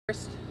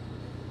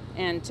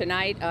And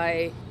tonight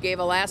I gave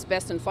a last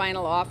best and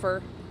final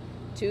offer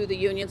to the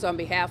unions on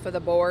behalf of the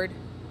board.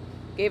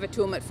 Gave it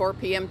to them at 4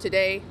 p.m.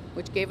 today,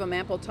 which gave them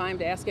ample time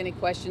to ask any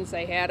questions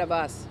they had of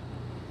us.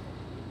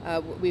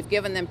 We've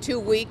given them 2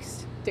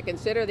 weeks to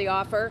consider the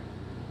offer,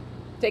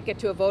 take it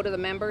to a vote of the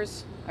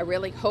members. I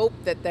really hope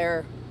that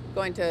they're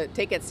going to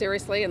take it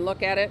seriously and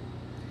look at it.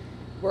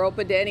 We're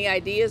open to any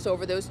ideas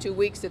over those 2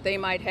 weeks that they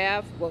might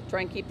have. We'll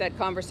try and keep that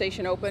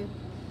conversation open,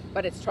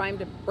 but it's time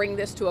to bring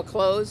this to a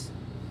close.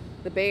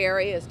 The Bay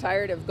Area is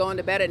tired of going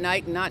to bed at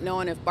night and not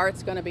knowing if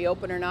BART's going to be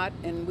open or not,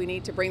 and we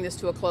need to bring this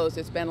to a close.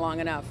 It's been long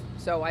enough.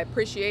 So I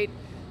appreciate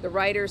the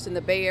writers in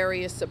the Bay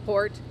Area's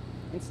support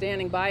in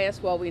standing by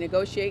us while we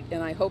negotiate,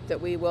 and I hope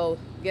that we will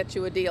get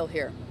you a deal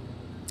here.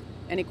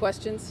 Any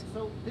questions?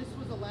 So this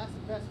was the last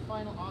best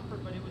final offer,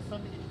 but it was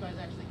something that you guys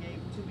actually gave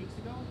 2 weeks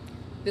ago?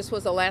 This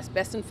was the last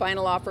best and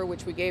final offer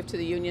which we gave to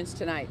the unions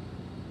tonight.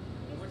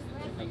 What's the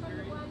less than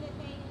the one that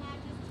they had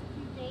just a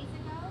few days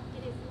ago?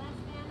 It is less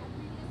than a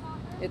previous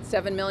offer? It's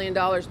 $7 million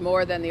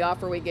more than the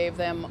offer we gave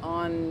them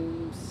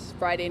on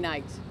Friday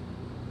night.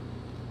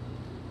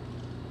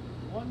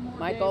 One more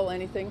Michael, day.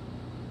 anything?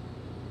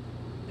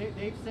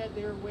 They've said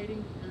they're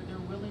waiting, they're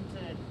willing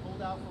to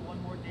hold out for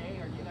one more day.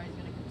 Are you guys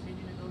going to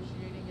continue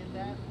negotiating in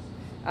that?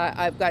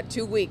 I've got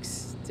 2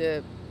 weeks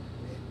that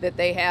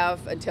they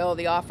have until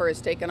the offer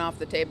is taken off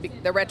the table.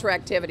 The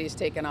retroactivity is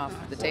taken off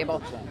the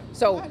table.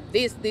 So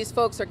these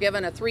folks are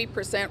given a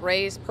 3%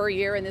 raise per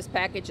year in this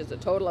package. It's a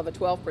total of a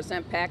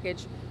 12%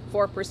 package,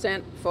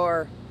 4%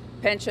 for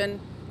pension,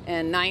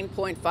 and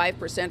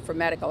 9.5% for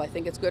medical. I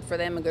think it's good for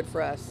them and good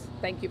for us.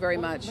 Thank you very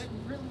much. But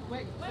really,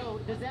 wait, so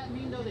does that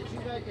mean though that you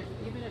guys,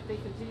 even if they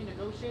continue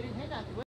negotiating, hang on.